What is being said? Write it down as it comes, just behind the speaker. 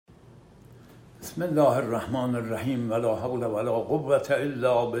بسم الله الرحمن الرحیم ولا حول ولا قوة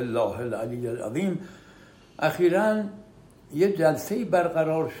الا بالله العلی العظیم. اخیراً یه جلسه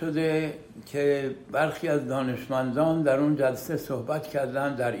برقرار شده که برخی از دانشمندان در اون جلسه صحبت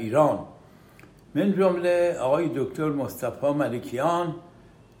کردن در ایران، من جمله آقای دکتر مصطفی ملکیان،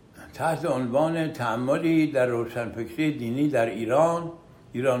 تحت عنوان تأملی در روشنفکری دینی در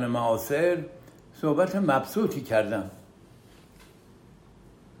ایران معاصر صحبت مبسوطی کردن.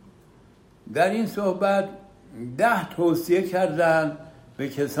 در این صحبت 10 توصیه کردن به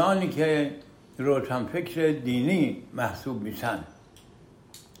کسانی که روشنفکر دینی محسوب میشن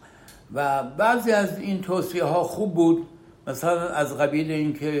و بعضی از این توصیه ها خوب بود، مثلا از قبیل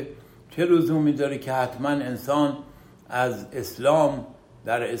اینکه چه لزومی داره که حتما انسان از اسلام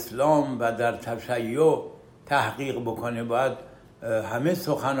در اسلام و در تشیع تحقیق بکنه، باید همه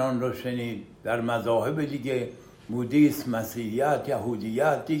سخنان رو شنید. در مذاهب دیگه، بودیسم، مسیحیت،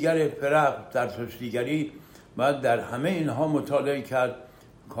 یهودیت، دیگر فرق، زرتشتیگری، باید در همه اینها مطالعه کرد.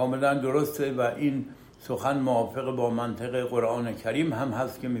 کاملا درسته و این سخن موافق با منطق قرآن کریم هم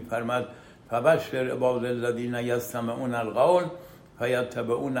هست که می‌فرماید فبشر عباد الذین یستمعون القول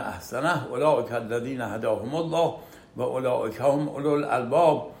فیتبعون احسنه اولئک الذین هداهم الله و اولئک هم اولو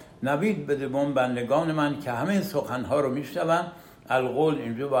الالباب. نوید بده به اون بندگان من که همه سخنها رو میشنون. القول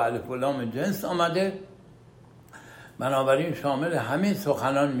اینجا با الف و لام جنس آمده، بنابراین شامل همه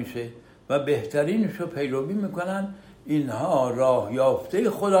سخنان میشه و بهترینش رو پیروی میکنن. اینها راه یافته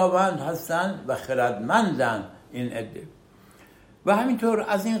خداوند هستند و خردمندن این عده. و همینطور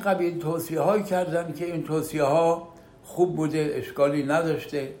از این قبیل توصیه هایی کردن که این توصیه ها خوب بوده، اشکالی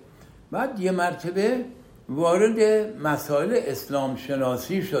نداشته. بعد یه مرتبه وارد مسائل اسلام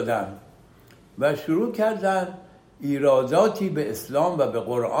شناسی شدن و شروع کردن ایراداتی به اسلام و به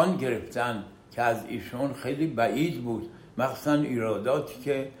قرآن گرفتن که از ایشون خیلی بعید بود، مخصوصا ایراداتی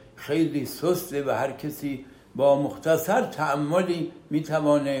که خیلی سسته و هر کسی با مختصر تأملی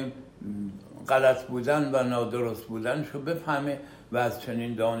میتوانه غلط بودن و نادرست بودنش رو بفهمه و از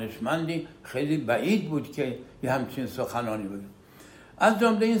چنین دانشمندی خیلی بعید بود که یه همچین سخنانی بود. از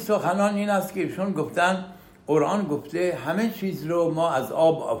جمله این سخنان این است که ایشون گفتن قرآن گفته همه چیز رو ما از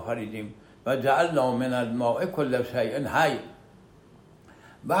آب آفریدیم و جعلنا من الماء کل شیء حی.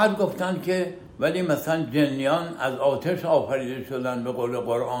 بعد گفتن که ولی مثلا جنیان از آتش آفریده شدن، به قول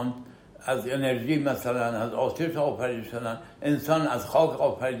قرآن از انرژی مثلا از آتش آفریده شدن، انسان از خاک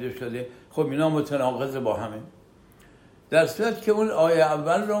آفریده شده. خب اینا متناقض با همه، در صورت که اون آیه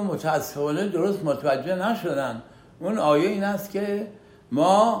اول رو متاسفانه درست متوجه نشدن. اون آیه این است که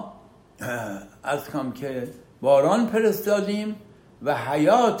ما از کم که باران فرستادیم و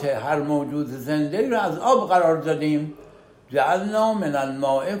حیات هر موجود زنده رو از آب قرار دادیم. جعلنا من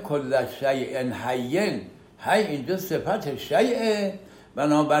الماء کل شیء حی. حی اینجا صفت شیء،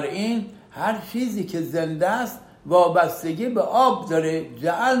 بنابراین هر چیزی که زنده است وابستگی به آب داره.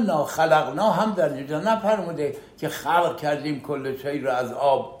 جعلنا خلقنا هم در اینجا نفرموده که خلق کردیم کل شیء رو از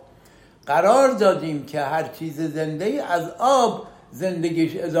آب، قرار دادیم که هر چیز زنده از آب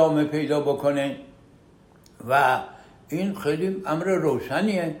زندگیش ادامه پیدا بکنه. و این خیلی امر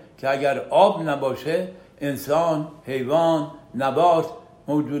روشنیه که اگر آب نباشه انسان، حیوان، نبات،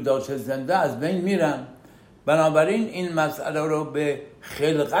 موجودات زنده از بین میرن. بنابراین این مسئله رو به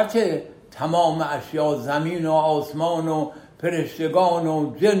خلقت تمام اشیا، زمین و آسمان و فرشتگان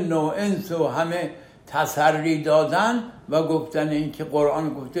و جن و انس و همه تسری دادن و گفتن این که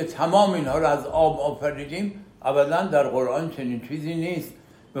قرآن گفته تمام اینها رو از آب آفریدیم. ابدا در قرآن چنین چیزی نیست،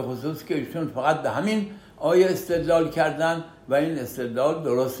 به خصوص که ایشون فقط به همین آیه استدلال کردن و این استدلال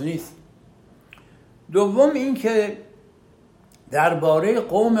درست نیست. دوم این که درباره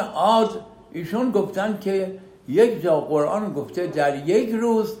قوم عاد ایشون گفتن که یک جا قرآن گفته در یک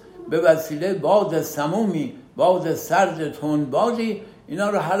روز به وسیله باد سمومی، باد سرد تندبادی اینا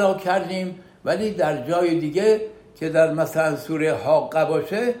رو هلاک کردیم، ولی در جای دیگه که در مثلا سوره حاقه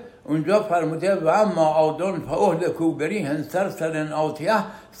باشه اونجا فرموده و اما عادون فاهلکوا بریح صرصر عاتیه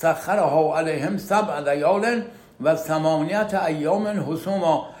سخرها علیهم 7 لیال و 8 ایام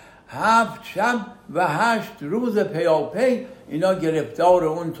حسوما. 7 شب و 8 روز پیاپی اینا گرفتار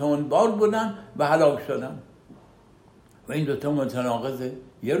اون تندباد بودن و هلاک شدن. و این دوتا متناقضه،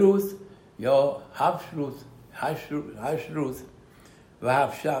 یه روز یا 7 روز، 8 روز و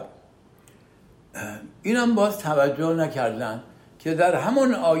 7 شب. اینم باز توجه نکردن که در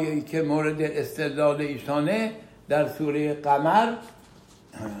همون آیه‌ای که مورد استدلال ایشانه در سوره قمر،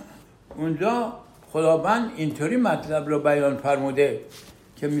 اونجا خداوند اینطوری مطلب رو بیان فرموده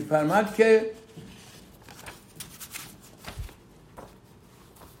که می‌فرماد که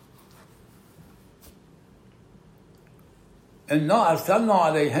انا ارسلنا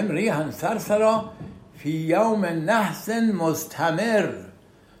علیهم ریحا صرصرا فی یوم نحس مستمر،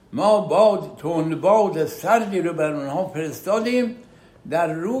 ما تندباد سردی رو بر اونها فرستادیم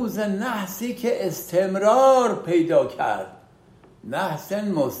در روز نحسی که استمرار پیدا کرد. نحس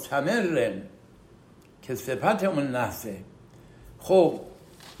مستمر که صفت اون نحسه. خب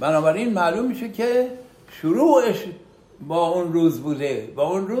بنابراین معلوم میشه که شروعش با اون روز بوده، با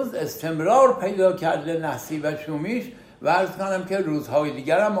اون روز استمرار پیدا کرده نحسی و شومیش، و عرض کنم که روزهای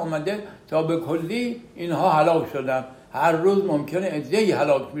دیگر هم آمده تا به کلی اینها هلاک شدن. هر روز ممکنه عده‌ای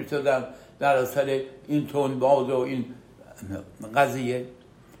هلاک میشدن در اثر این تندباد و این قضیه،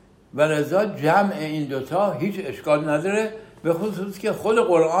 و لذا جمع این دوتا هیچ اشکال نداره، به خصوص که خود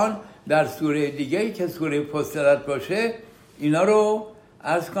قرآن در سوره دیگه‌ای که سوره فصلت باشه اینا رو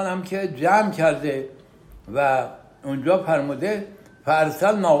عرض کنم که جمع کرده و اونجا فرموده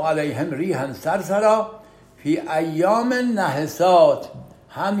فارسلنا علیهم ریحا صرصرا فی ایام نحسات،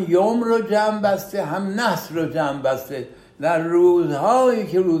 هم یوم رو جمع بسته هم نحس رو جمع بسته، در روزهایی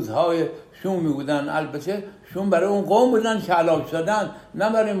که روزهای شومی بودن. البته شوم برای اون قوم بودن که هلاک شدن، نه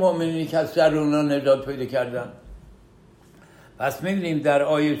برای مؤمنینی که از شر اونها نجات پیدا کردن. پس می‌بینیم در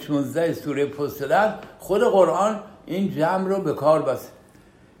آیه 16 سوره فصلت خود قرآن این جمع رو به کار بسته.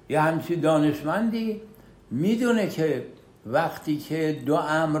 یه همچی دانشمندی میدونه که وقتی که دو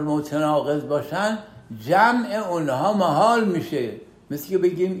امر متناقض باشن جمع اونها محال میشه، مثل که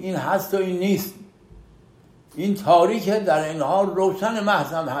بگیم این هست و این نیست، این تاریکه در این حال روشن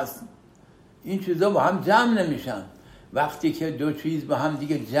محض هم هست، این چیزا با هم جمع نمیشن. وقتی که دو چیز با هم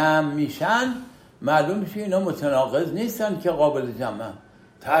دیگه جمع میشن معلوم میشه اینا متناقض نیستن که قابل جمعن.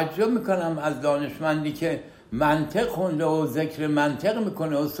 تعجب میکنم از دانشمندی که منطق خونده و ذکر منطق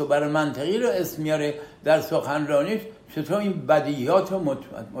میکنه و صور منطقی رو اسم میاره در سخنرانیش، چطور این بدیهیات رو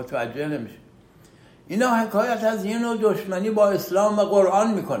متوجه نمیشه. اینا حکایت از یه نوع دشمنی با اسلام و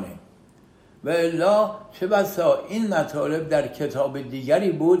قرآن میکنه، و الا چه بسا این مطالب در کتاب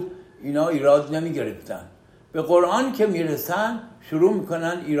دیگری بود اینا ایراد نمیگرفتن، به قرآن که میرسن شروع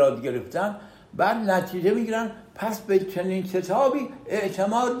میکنن ایراد گرفتن، بعد نتیجه میگیرن پس به چنین کتابی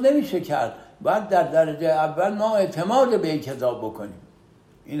اعتماد نمیشه کرد، بعد در درجه اول ما اعتماد به این کتاب بکنیم.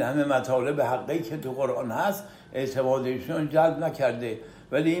 این همه مطالب حقی که تو قرآن هست اعتمادشون جلب نکرده،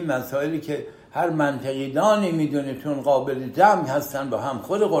 ولی این مسائلی که هر منطقی دانی میدونه چون قابل جمع هستن با هم،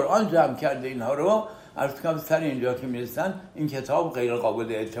 خود قرآن جمع کرده اینها رو، عرض کنم سر اینجا که میرسن این کتاب غیر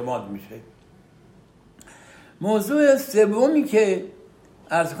قابل اعتماد میشه. موضوع سومی که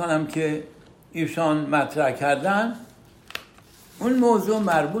عرض کنم که ایشان مطرح کردن، اون موضوع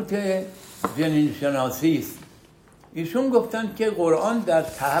مربوط جنین شناسی است. ایشون گفتن که قرآن در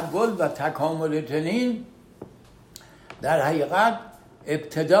تحول و تکامل جنین در حقیقت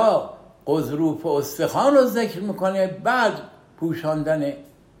ابتدا غضروف و استخوان رو ذکر میکنه، بعد پوشاندن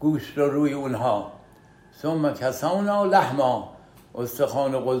گوشت رو روی اونها، ثم کسونا لحما،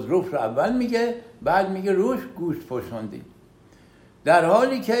 استخوان و غضروف رو اول میگه، بعد میگه روش گوشت پوشاندیم، در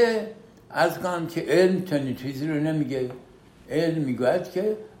حالی که عرض کنم که علم چنین چیزی رو نمیگه. علم میگوید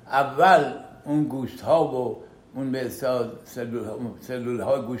که اول اون گوشت ها و اون به اصطلاح سلول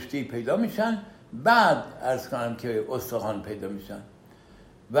های گوشتی پیدا میشن، بعد عرض کنم که استخوان پیدا میشن،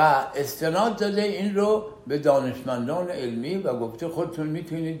 و استناد داده این رو به دانشمندان علمی و گفته خودتون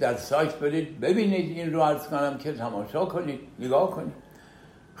میتونید در سایت برید ببینید این رو، عرض کنم که تماشا کنید، نگاه کنید.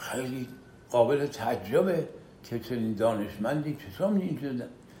 خیلی قابل تعجبه که چنین دانشمندی چطور اینجوری.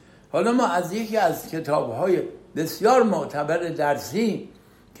 حالا ما از یکی از کتاب‌های بسیار معتبر درسی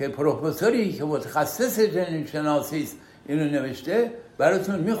که پروفسوری که متخصص جنین شناسی است اینو نوشته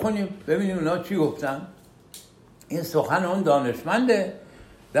براتون میخونیم ببینیم اونا چی گفتن. این سخن اون دانشمنده.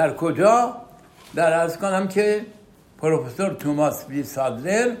 در کجا؟ در عرض کنم که پروفسور توماس بی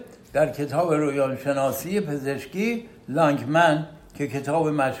سادلر در کتاب روانشناسی پزشکی لانگمن که کتاب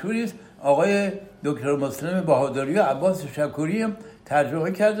مشهوری است، آقای دکتر مسلم بهادری و عباس شکوری هم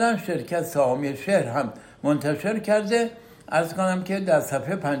ترجمه کردن، شرکت سهامی شهر هم منتشر کرده. عرض کنم که در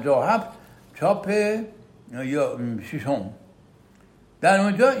صفحه 57 چاپ یا ششم در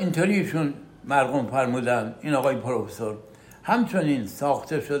اونجا اینطوریشون مرقوم فرمودن این آقای پروفسور: همچنین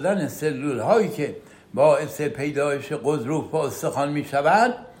ساخته شدن سلول هایی که باعث پیدایش غضروف و استخوان می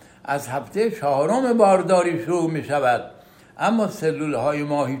شود از هفته 4 بارداری شروع می شود، اما سلول های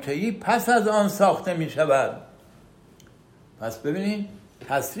ماهیچه‌ای پس از آن ساخته می شود. پس ببینید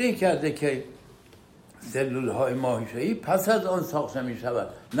تصریح کرده که سلول های ماهیچه‌ای پس از آن ساخته می شود،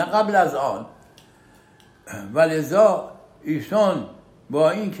 نه قبل از آن. ولذا ایشون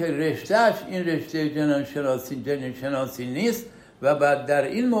با اینکه رشتهش این رشته جنین شناسی نیست و بعد در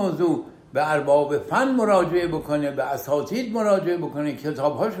این موضوع به ارباب فن مراجعه بکنه، به اساتید مراجعه بکنه،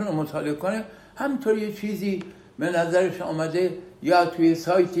 کتابهاشون رو مطالعه کنه. همینطور یه چیزی به نظرش آمده یا توی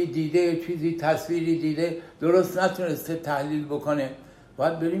سایتی دیده، چیزی تصویری دیده، درست نتونسته تحلیل بکنه،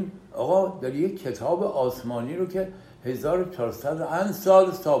 باید بریم آقا در یک کتاب آسمانی رو که 1400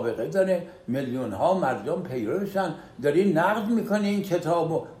 سال سابقه داره، میلیون ها مردم پیروشن، داری نقد میکنی این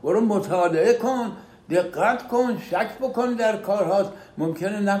کتابو، برو مطالعه کن، دقت کن، شک بکن در کارهات،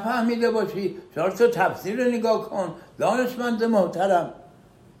 ممکنه نفهمیده باشی، 4 تا تفسیر رو نگاه کن دانشمند محترم.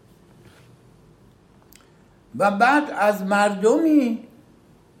 و بعد از مردمی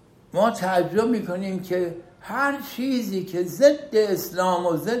ما تعجب میکنیم که هر چیزی که ضد اسلام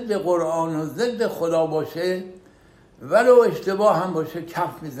و ضد قرآن و ضد خدا باشه ولو اشتباه هم باشه کف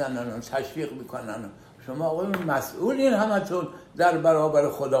میزنن و تشویق میکنن. شما آقایون مسئولین همتون در برابر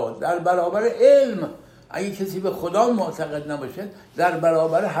خدا، در برابر علم. اگه کسی به خدا معتقد نباشه در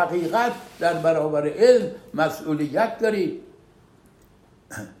برابر حقیقت، در برابر علم مسئولیت دارید.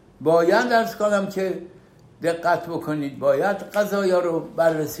 باید عرض کنم که دقت بکنید، باید قضایا رو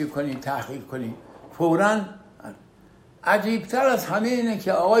بررسی کنید، تحقیق کنید فوراً. عجیبتر از همه اینه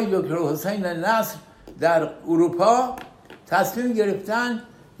که آقای دکتر حسین نصر در اروپا تصمیم گرفتن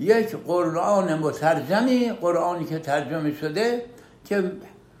یک قرآن مترجمی، قرآنی که ترجمه شده که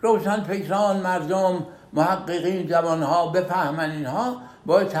روشن فکران، مردم، محققین، جوانها بفهمن، اینها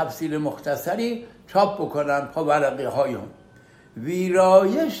با تفسیر مختصری چاپ بکنن پا ورقه هایون.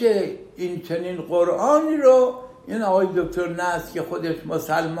 ویرایش این چنین قرآنی رو این آقای دکتر نصر که خودش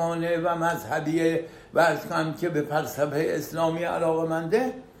مسلمانه و مذهبیه و از کنم که به فلسفه اسلامی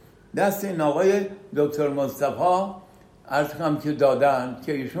علاقه‌منده، دست این آقای دکتر مصطفی عرض کنم که دادن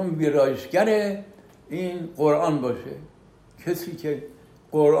که ایشون ویرایشگر این قرآن باشه. کسی که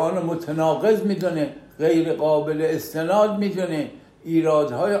قرآن متناقض میدونه، غیر قابل استناد میدونه،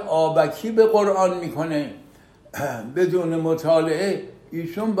 ایرادهای آبکی به قرآن میکنه بدون مطالعه،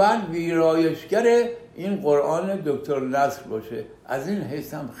 ایشون باید ویرایشگر این قرآن دکتر نصر باشه. از این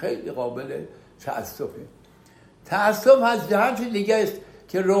حیث هم خیلی قابل تأسفه. تأسف از جهت دیگه است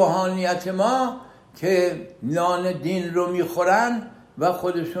که روحانیت ما که نان دین رو میخورن و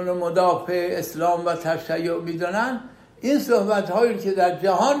خودشون رو مدافع اسلام و تشیع میدونن، این صحبت هایی که در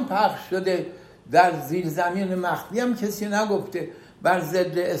جهان پخش شده در زیر زمین مخفی هم کسی نگفته بر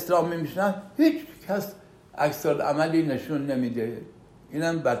ضد اسلام میشن، هیچ کس عکس العملی نشون نمیده.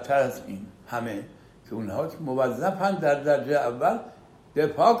 اینم بدتر از این همه که اونها که موظفن در درجه اول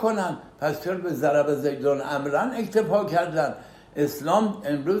دفاع کنن، پس چرا به ضرب زیدون امرن اکتفا کردن؟ اسلام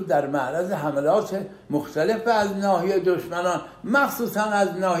امروز در معرض حملات مختلف از ناحیه دشمنان، مخصوصا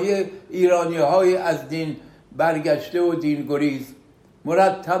از ناحیه ایرانی های از دین برگشته و دین گریز،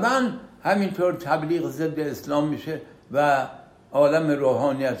 مرتباً همینطور تبلیغ ضد اسلام میشه و عالم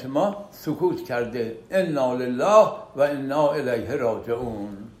روحانیت ما سکوت کرده. انا لله و انا الیه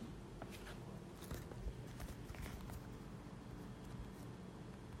راجعون.